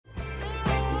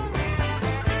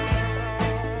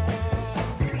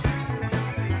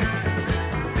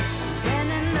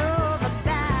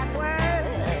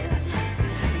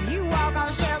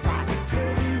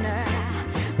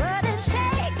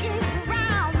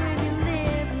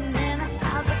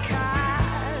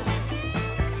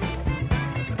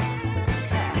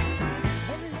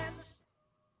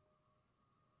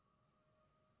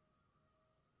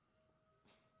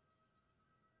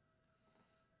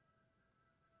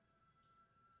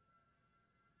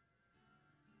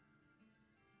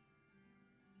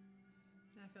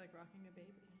I feel like rocking a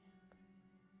baby.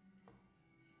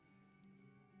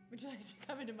 Would you like to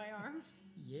come into my arms?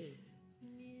 Yes.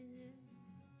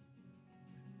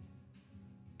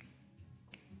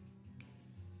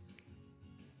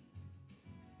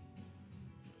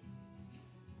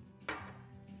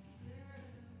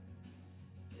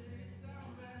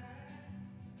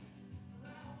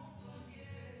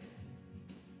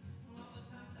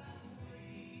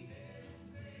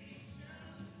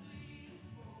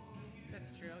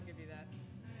 That's true, I'll give you that.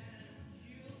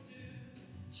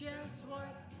 Just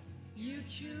what you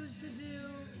choose to do.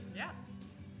 Yeah.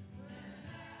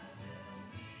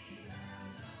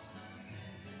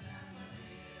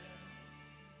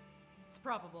 It's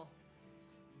probable.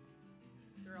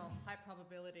 These are all high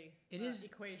probability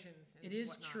equations. And it is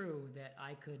whatnot. true that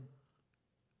I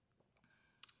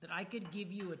could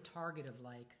give you a target of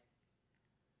like,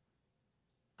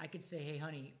 I could say, hey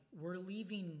honey, we're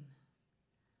leaving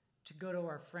to go to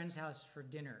our friend's house for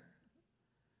dinner.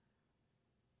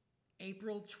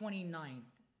 April 29th,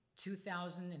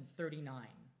 2039.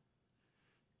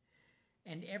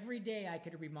 And every day I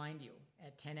could remind you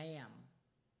at 10 a.m.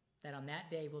 that on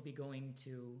that day we'll be going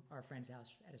to our friend's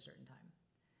house at a certain time.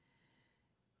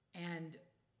 And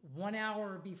 1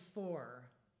 hour before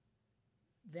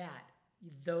that,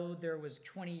 though there was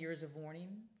 20 years of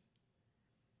warnings,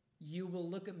 you will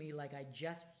look at me like I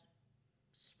just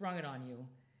sprung it on you,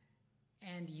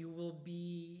 and you will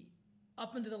be,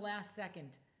 up until the last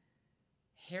second,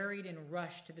 harried and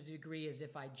rushed to the degree as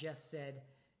if I just said,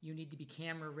 you need to be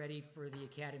camera ready for the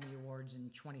Academy Awards in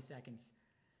 20 seconds,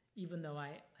 even though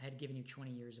I had given you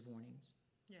 20 years of warnings.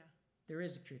 Yeah. There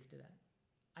is a truth to that.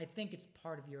 I think it's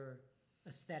part of your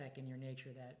aesthetic and your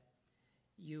nature that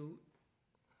you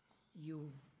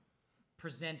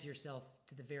present yourself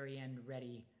to the very end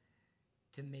ready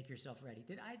to make yourself ready.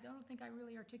 I don't think I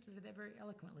really articulated that very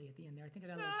eloquently at the end there. I think I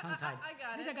got a little tongue-tied. I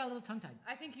got a little tongue-tied.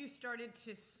 I think you started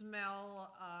to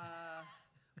smell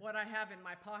what I have in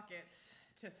my pockets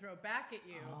to throw back at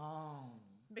you. Oh.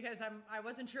 Because I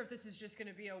wasn't sure if this is just going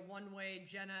to be a one-way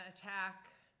Jenna attack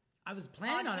I was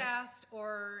planning on it. podcast,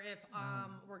 or if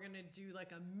we're going to do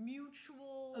like a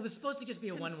mutual. It was supposed to just be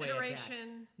a one-way attack.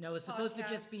 No, it was supposed to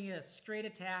just podcast. be a straight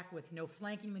attack with no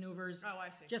flanking maneuvers. Oh, I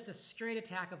see. Just a straight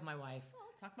attack of my wife. Well,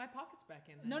 I'll tuck my pockets back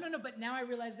in then. No. But now I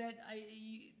realize that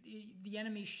the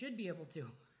enemy should be able to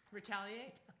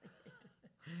Retaliate?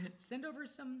 send over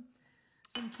some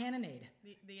cannonade.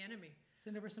 The enemy.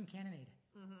 Send over some cannonade.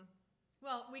 Mm-hmm.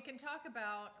 Well, we can talk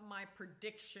about my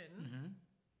prediction,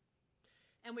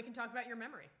 and we can talk about your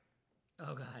memory.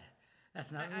 Oh God,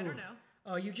 that's not. I don't know.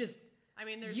 Oh, you just. I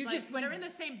mean, there's you like, just went, they're in the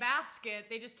same basket.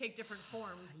 They just take different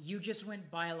forms. You just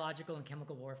went biological and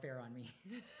chemical warfare on me.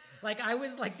 Like I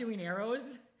was like doing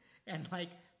arrows and like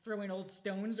throwing old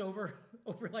stones over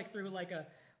like through like a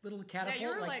little catapult. Yeah,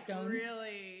 you were like stones.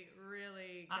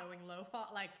 really going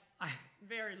low-fi,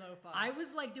 very low-fi. I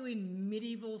was like doing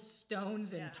medieval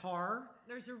stones and tar.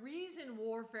 There's a reason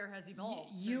warfare has evolved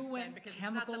You since went then, because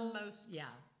chemical. it's not the most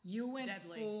You went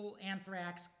deadly. full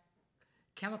anthrax,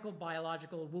 chemical,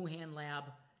 biological, Wuhan lab.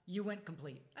 You went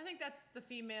complete. I think that's the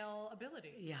female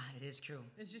ability. Yeah, it is true.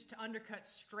 It's just to undercut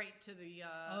straight to the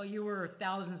You were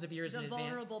thousands of years in the advance.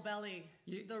 vulnerable belly,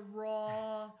 the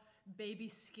raw baby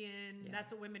skin. Yeah.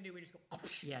 That's what women do. We just go.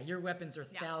 Yeah, your weapons are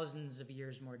thousands of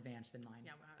years more advanced than mine.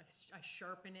 Yeah, I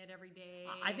sharpen it every day.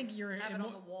 I think you're have it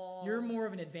on the wall. You're more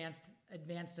of an advanced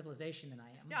civilization than I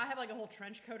am. Yeah, I have like a whole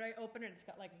trench coat I open, and it's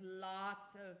got like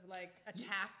lots of like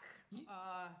attack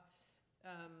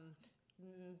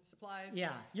supplies.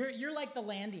 Yeah, you're like the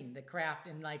landing, the craft,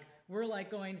 and like we're like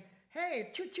going, hey,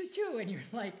 choo choo choo, and you're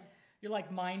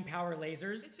like mind power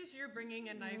lasers. It's just you're bringing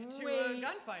a knife to a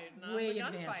gunfight, not a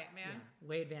gunfight, man. Yeah,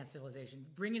 way advanced civilization.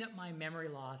 Bringing up my memory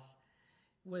loss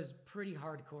was pretty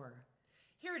hardcore.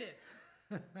 Here it is.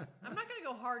 I'm not going to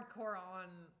go hardcore on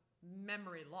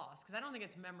memory loss because I don't think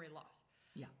it's memory loss.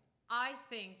 Yeah. I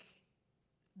think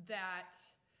that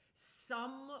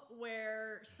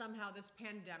somewhere, somehow, this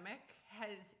pandemic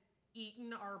has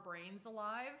eaten our brains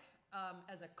alive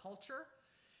as a culture.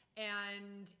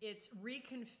 And it's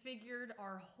reconfigured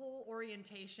our whole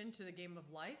orientation to the game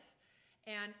of life.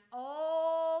 And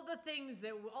all the things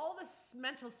all the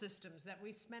mental systems that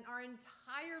we spent our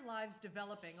entire lives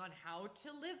developing on how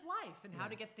to live life and how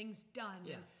to get things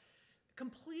done,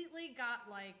 completely got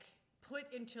like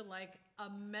put into like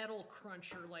a metal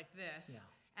cruncher like this. Yeah.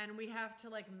 And we have to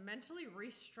like mentally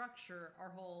restructure our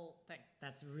whole thing.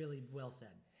 That's really well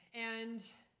said. And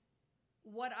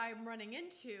what I'm running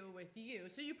into with you,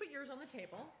 so you put yours on the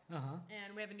table,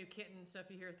 and we have a new kitten, so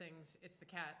if you hear things, it's the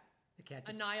cat. The cat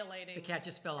just annihilating. The cat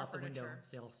just fell off the furniture.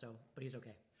 windowsill, but he's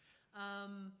okay.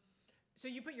 So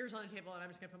you put yours on the table, and I'm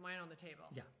just gonna put mine on the table.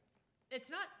 Yeah. It's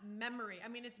not memory. I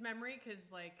mean, it's memory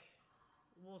because like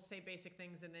we'll say basic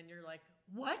things, and then you're like,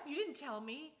 "What? You didn't tell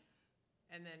me?"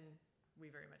 And then we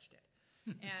very much did.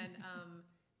 And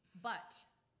but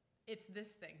it's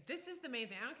this thing. This is the main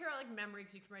thing. I don't care about like memory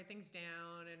because you can write things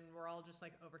down, and we're all just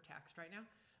like overtaxed right now.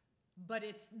 But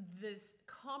it's this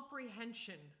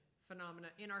comprehension phenomena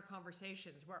in our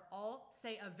conversations where I'll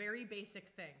say a very basic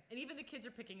thing, and even the kids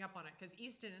are picking up on it because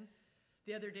Easton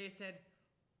the other day said,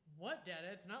 "What,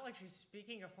 Dada? It's not like she's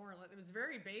speaking a foreign language." It was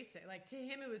very basic. Like to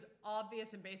him, it was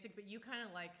obvious and basic, but you kind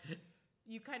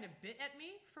of bit at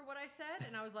me for what I said,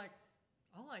 and I was like,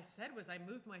 "All I said was I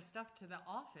moved my stuff to the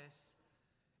office,"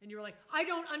 and you were like, "I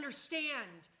don't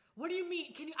understand. What do you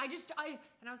mean? Can you?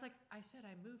 And I was like, "I said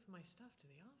I moved my stuff to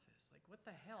the office. Like what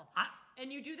the hell?"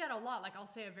 And you do that a lot. Like I'll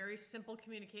say a very simple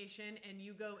communication, and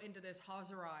you go into this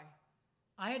Hazarai.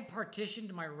 I had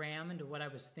partitioned my RAM into what I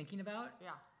was thinking about.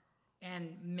 Yeah.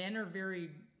 And men are very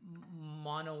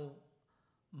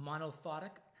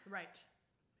monophotic. Right.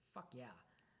 Fuck yeah.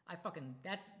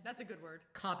 That's a good word.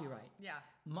 Copyright. Yeah.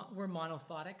 We're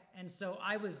monophotic. And so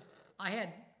I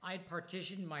had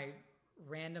partitioned my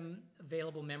random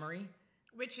available memory.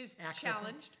 Which is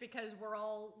challenged because we're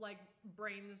all like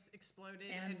brains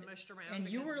exploded and mushed around. And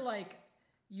you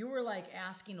were like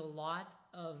asking a lot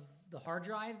of the hard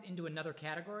drive into another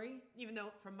category. Even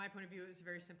though from my point of view, it's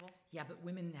very simple. Yeah, but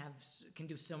women can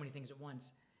do so many things at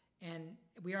once. And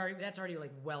that's already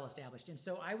like well established. And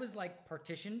so I was like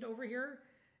partitioned over here,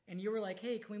 and you were like,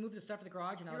 "Hey, can we move the stuff to the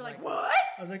garage?" And I was like, "What?"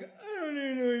 I was like, "I don't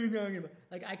even know what you're talking about."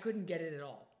 Like I couldn't get it at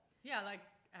all. Yeah, like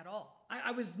at all.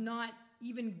 I was not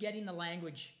even getting the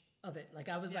language of it. Like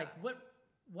I was like, "What?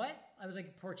 I was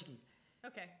like Portuguese.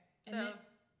 Okay. And so then,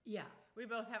 yeah. We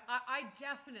both have. I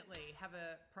definitely have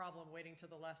a problem waiting till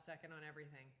the last second on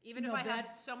everything. Even if I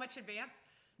have so much advance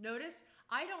notice,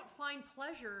 I don't find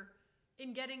pleasure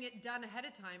in getting it done ahead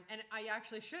of time, and I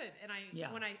actually should. And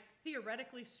when I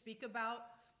theoretically speak about,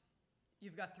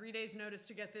 you've got 3 days notice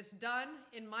to get this done,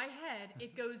 in my head,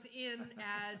 it goes in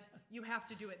as you have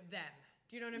to do it then.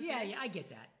 Do you know what I'm saying? Yeah, I get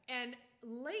that. And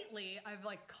lately, I've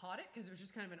like caught it because it was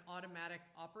just kind of an automatic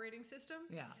operating system.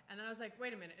 Yeah. And then I was like,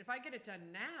 wait a minute, if I get it done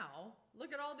now,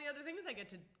 look at all the other things I get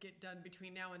to get done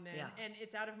between now and then. Yeah. And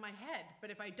it's out of my head.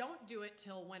 But if I don't do it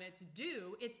till when it's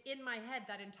due, it's in my head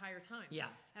that entire time. Yeah.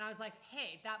 And I was like,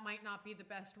 hey, that might not be the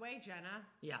best way, Jenna.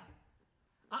 Yeah.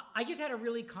 I just had a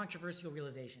really controversial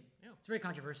realization. Yeah. It's very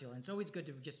controversial. And it's always good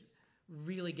to just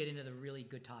really get into the really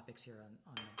good topics here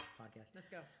on the podcast. Let's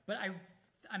go. But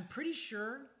I'm pretty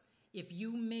sure if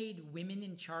you made women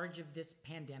in charge of this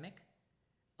pandemic,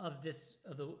 of this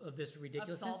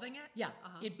ridiculousness, of solving it, yeah,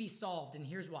 it'd be solved. And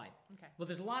here's why. Okay. Well,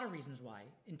 there's a lot of reasons why.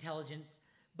 Intelligence,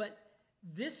 but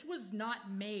this was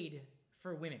not made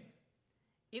for women.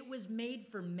 It was made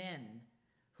for men.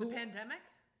 The pandemic?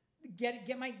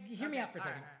 Hear me out for a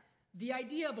second. All right. The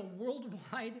idea of a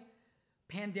worldwide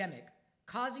pandemic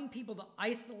causing people to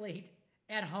isolate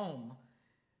at home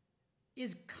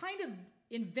is kind of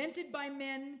invented by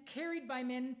men, carried by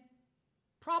men,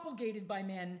 propagated by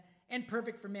men, and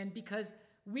perfect for men because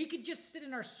we could just sit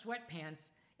in our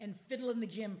sweatpants and fiddle in the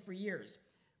gym for years.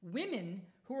 Women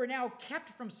who are now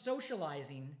kept from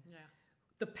socializing,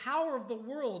 the power of the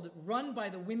world run by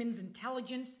the women's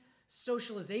intelligence,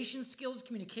 socialization skills,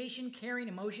 communication, caring,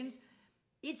 emotions,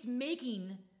 it's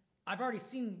making, I've already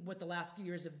seen what the last few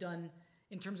years have done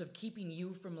in terms of keeping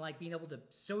you from like being able to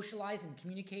socialize and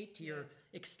communicate to your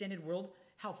extended world,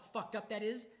 how fucked up that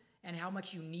is and how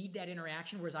much you need that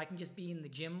interaction, whereas I can just be in the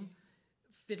gym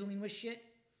fiddling with shit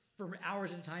for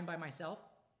hours at a time by myself,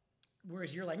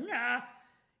 whereas you're like, nah.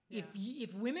 Yeah.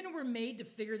 If women were made to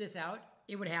figure this out,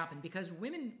 it would happen because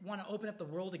women want to open up the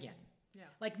world again. Yeah.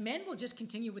 Like men will just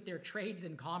continue with their trades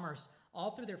and commerce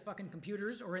all through their fucking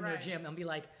computers or in their gym and be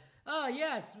like, oh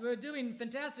yes, we're doing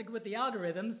fantastic with the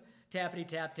algorithms, tappity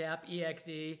tap tap,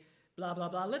 EXE, blah blah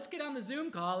blah. Let's get on the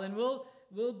Zoom call and we'll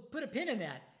put a pin in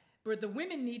that. But the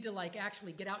women need to like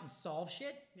actually get out and solve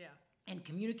shit. Yeah. And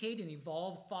communicate and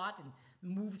evolve thought and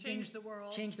move things.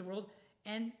 Change the world.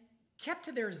 And kept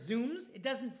to their Zooms, it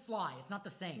doesn't fly. It's not the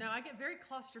same. No, I get very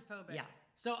claustrophobic. Yeah.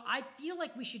 So I feel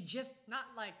like we should just... Not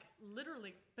like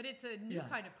literally, but it's a new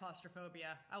kind of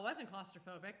claustrophobia. I wasn't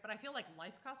claustrophobic, but I feel like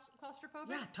life claustrophobic.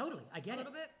 Yeah, totally. I get it. A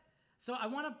little bit. So I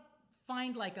want to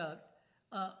find like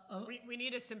we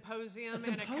need a symposium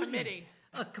and a committee.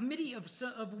 A committee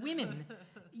of women.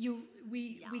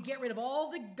 We get rid of all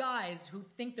the guys who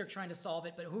think they're trying to solve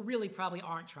it, but who really probably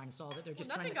aren't trying to solve it. They're just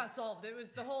nothing got solved. It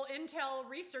was the whole Intel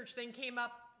research thing came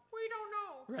up. We don't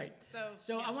know. Right.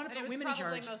 So I want to put women in charge.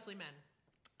 Probably mostly men.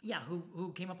 Yeah,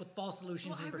 who came up with false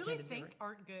solutions and I really pretended think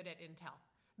aren't good at intel.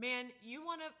 Man, you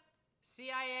want to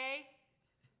CIA?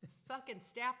 Fucking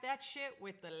staff that shit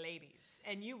with the ladies,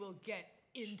 and you will get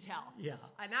intel. Yeah.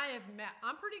 And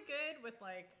I'm pretty good with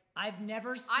like. I've met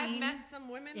some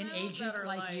women an agent that are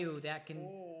like you that can.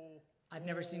 I've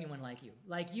never seen anyone like you.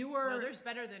 Like you were. Well, there's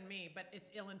better than me, but it's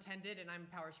ill-intended, and I'm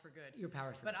powers for good. You're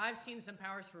powers for good. But I've seen some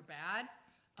powers for bad.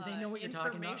 Do they know what you're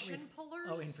talking about? Information pullers.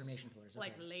 Oh, information pullers. Okay.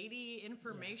 Like lady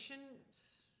information. Yeah.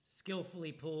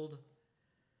 Skillfully pulled.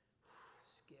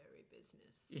 Scary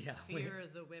business. Yeah. Fear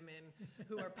the women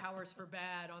who are powers for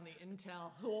bad on the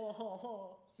intel.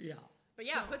 Yeah. But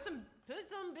yeah, put some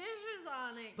bitches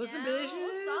on it. Put some bitches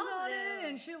on it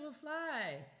and shit will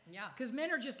fly. Yeah. Because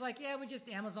men are just like, yeah, we just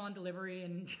Amazon delivery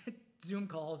and Zoom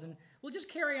calls and we'll just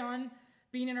carry on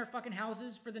being in our fucking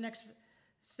houses for the next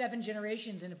 7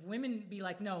 generations. And if women be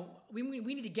like, no, we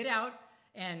need to get out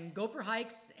and go for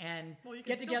hikes and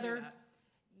get together. Do that.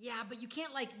 Yeah, but you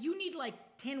can't you need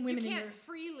 10 women you in can't your...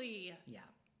 freely. Yeah.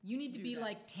 You need to be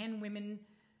that. 10 women.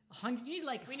 You need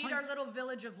we need our little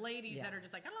village of ladies that are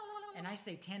just like. And I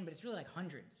say 10, but it's really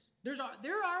hundreds. There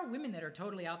are women that are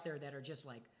totally out there that are just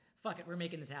like, fuck it, we're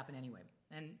making this happen anyway.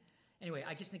 And anyway,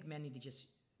 I just think men need to just,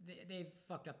 they've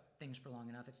fucked up things for long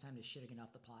enough. It's time to shit again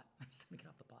off the pot. It's time to get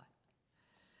off the pot.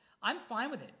 I'm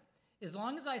fine with it. As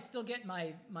long as I still get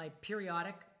my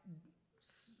periodic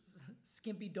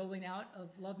skimpy doling out of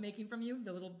lovemaking from you,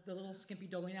 the little skimpy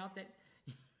doling out that,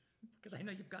 because I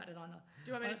know you've got it on a... Do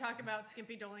you want me to talk about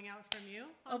skimpy doling out from you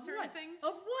on of certain what? things?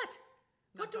 Of what?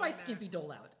 Not what do I skimpy dole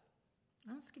out?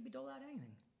 I don't skimpy dole out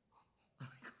anything.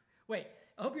 Wait,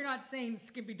 I hope you're not saying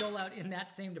skimpy dole out in that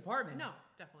same department. No,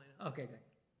 definitely not. Okay, good.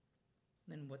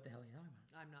 Then what the hell are you talking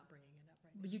about? I'm not bringing it up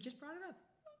right now. But you just brought it up.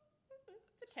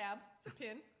 It's a tab. It's a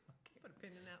pin. Okay. Put a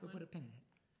pin in that we'll one. Put a pin in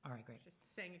it. All right, great.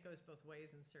 Just saying it goes both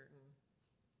ways in certain...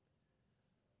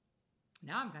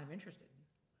 Now I'm kind of interested.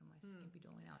 What am I skimpy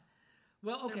doling out?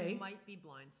 Well, okay. There might be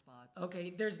blind spots.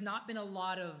 Okay, there's not been a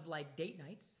lot of date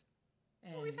nights.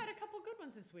 And we've had a couple good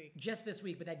ones this week. Just this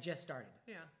week, but that just started.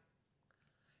 Yeah.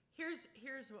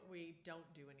 Here's what we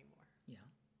don't do anymore. Yeah.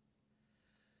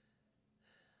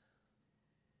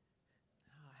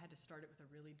 Oh, I had to start it with a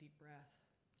really deep breath.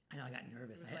 I know, I got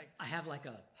nervous. It was I have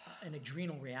an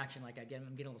adrenal reaction. I'm getting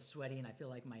a little sweaty, and I feel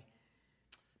like my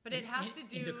it has to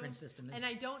do endocrine system is... And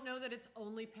I don't know that it's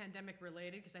only pandemic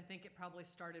related because I think it probably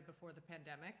started before the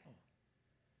pandemic. Oh.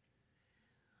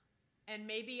 And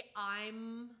maybe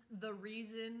I'm the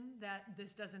reason that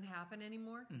this doesn't happen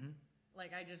anymore. Mm-hmm.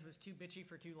 Like I just was too bitchy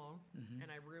for too long,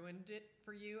 and I ruined it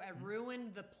for you. I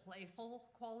ruined the playful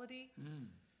quality. Mm.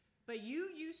 But you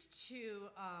used to,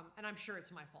 and I'm sure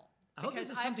it's my fault. I hope this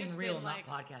is something real, not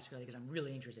podcast really, because I'm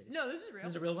really interested. No, this is real.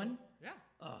 This is a real one? Yeah.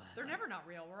 Oh, they're never not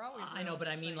real. We're always real. I know, but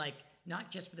I mean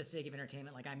not just for the sake of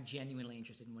entertainment. I'm genuinely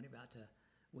interested in what you're about to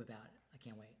whip out. I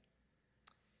can't wait.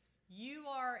 You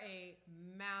are a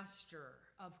master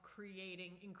of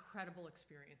creating incredible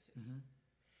experiences. Mm-hmm.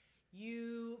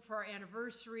 For our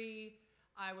anniversary,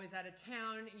 I was out of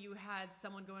town. You had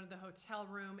someone go into the hotel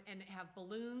room and have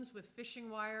balloons with fishing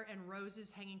wire and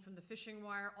roses hanging from the fishing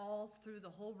wire all through the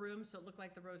whole room so it looked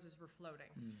like the roses were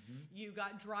floating. Mm-hmm. You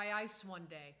got dry ice one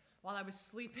day while I was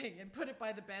sleeping and put it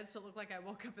by the bed so it looked like I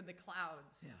woke up in the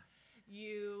clouds. Yeah.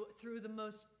 You threw the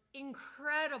most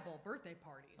incredible birthday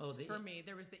parties for me.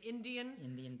 There was the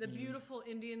beautiful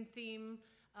Indian theme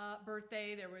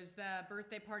birthday. There was the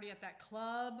birthday party at that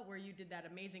club where you did that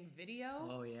amazing video.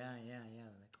 Oh yeah.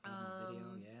 The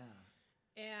video,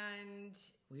 yeah. And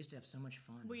we used to have so much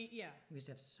fun. We used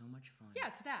to have so much fun. Yeah,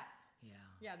 it's that. Yeah.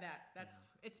 Yeah, that's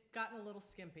it's gotten a little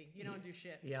skimpy. You don't do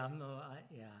shit. Yeah,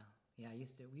 yeah. We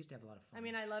used to have a lot of fun. I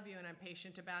mean, I love you and I'm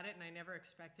patient about it and I never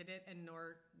expected it and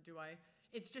nor do I.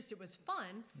 It's just, it was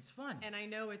fun. It's fun. And I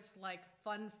know it's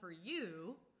fun for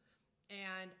you.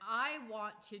 And I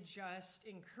want to just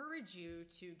encourage you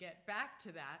to get back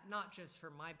to that, not just for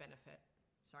my benefit.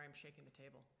 Sorry, I'm shaking the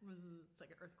table. It's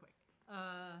like an earthquake.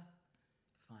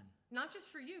 Fun. Not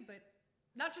just for you, but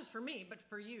not just for me, but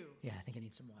for you. Yeah, I think I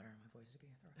need some water. My voice is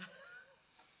getting through.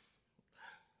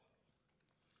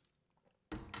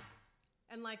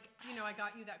 And I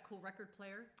got you that cool record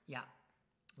player. Yeah.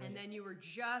 Right. And then you were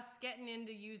just getting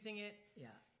into using it. Yeah.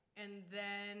 And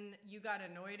then you got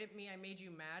annoyed at me. I made you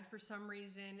mad for some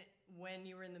reason when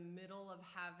you were in the middle of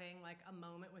having a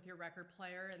moment with your record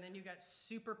player. And then you got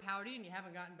super pouty and you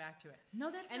haven't gotten back to it. No,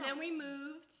 that's not. And then we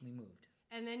moved.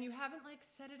 And then you haven't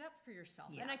set it up for yourself.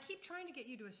 Yeah. And I keep trying to get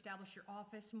you to establish your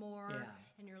office more. Yeah.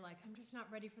 And you're like, I'm just not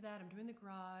ready for that. I'm doing the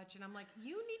garage. And I'm like,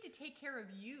 you need to take care of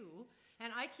you.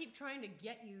 And I keep trying to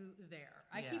get you there.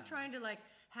 I keep trying to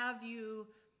have you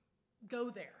go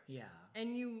there. Yeah.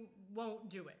 And you won't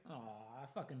do it. Oh, I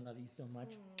fucking love you so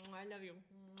much. I love you.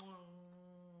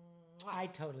 I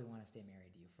totally want to stay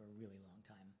married to you for a really long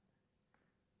time.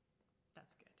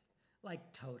 That's good.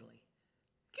 Like, totally.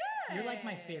 Good. You're like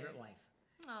my favorite wife.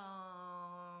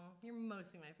 Oh, you're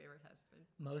mostly my favorite husband.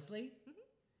 Mostly?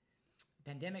 Mm-hmm.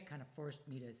 Pandemic kind of forced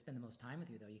me to spend the most time with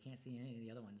you, though. You can't see any of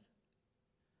the other ones.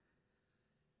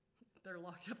 They're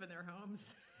locked up in their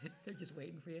homes. They're just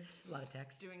waiting for you. A lot of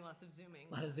texts. Doing lots of Zooming.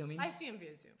 A lot of Zooming. I see them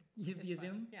via Zoom. Via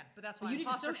Zoom? Yeah, but that's why you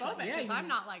I'm claustrophobic, because I'm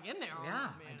not like in there all Yeah,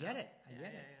 the time, I get it. I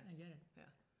get it. Yeah.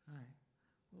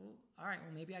 All right.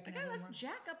 Well, maybe I can. Okay, have let's more.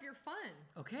 jack up your fun.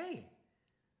 Okay.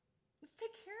 Let's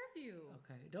take care of you.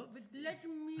 Okay. Don't. But, Let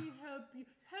me help you.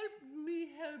 Help me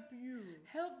help you.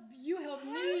 Help you. Help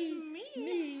me.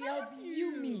 Me. Help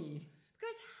you. Me.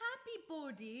 Because happy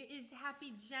body is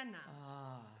happy Jenna.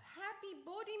 Happy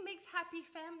body makes happy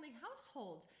family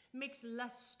household. Makes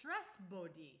less stress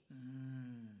body.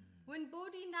 When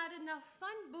body not enough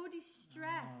fun, body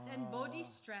stress. And body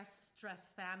stress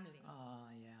family.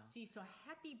 Yeah. See, so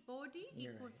happy body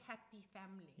You're equals right. happy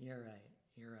family. You're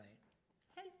right.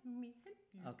 Help me help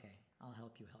you. Okay. I'll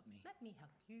help you. Help me. Let me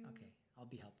help you. Okay. I'll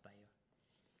be helped by you.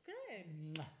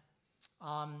 Good.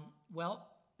 Well.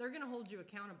 They're going to hold you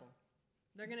accountable.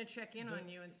 They're going to check in on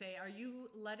you and say, are you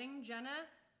letting Jenna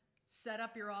set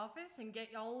up your office and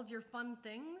get all of your fun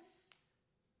things?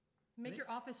 Make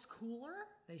your office cooler?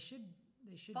 They should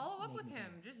follow up make with me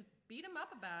him. Just beat him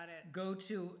up about it. Go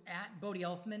to @Bodhi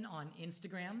Elfman on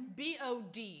Instagram.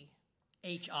 BODHI.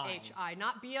 HI.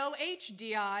 Not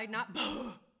BOHDI. Not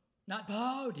Bo. Not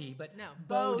Bodhi, but No,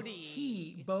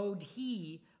 Bodhi.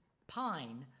 Bodhi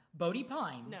Pine. Bodhi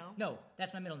Pine. No,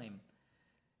 that's my middle name.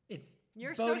 It's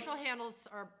your Bodhi, social handles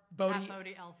are Bodhi,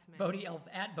 @Bodhi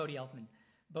Elfman. Bodhi Elfman.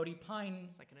 Bodhi Pine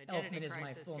It's like an identity Elfman is my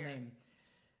crisis full here. name.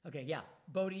 Okay, yeah.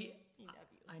 Bodhi. EW.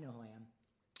 I know who I am.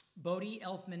 Bodhi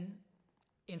Elfman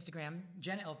Instagram.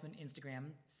 Jenna Elfman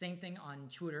Instagram. Same thing on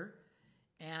Twitter.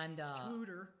 And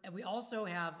we also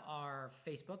have our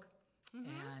Facebook.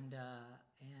 And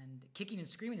Kicking and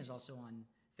Screaming is also on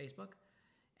Facebook.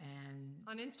 And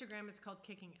on Instagram, it's called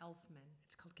Kicking Elfman.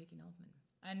 It's called Kicking Elfman.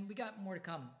 And we got more to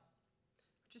come.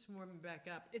 Just warming back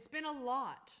up. It's been a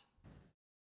lot.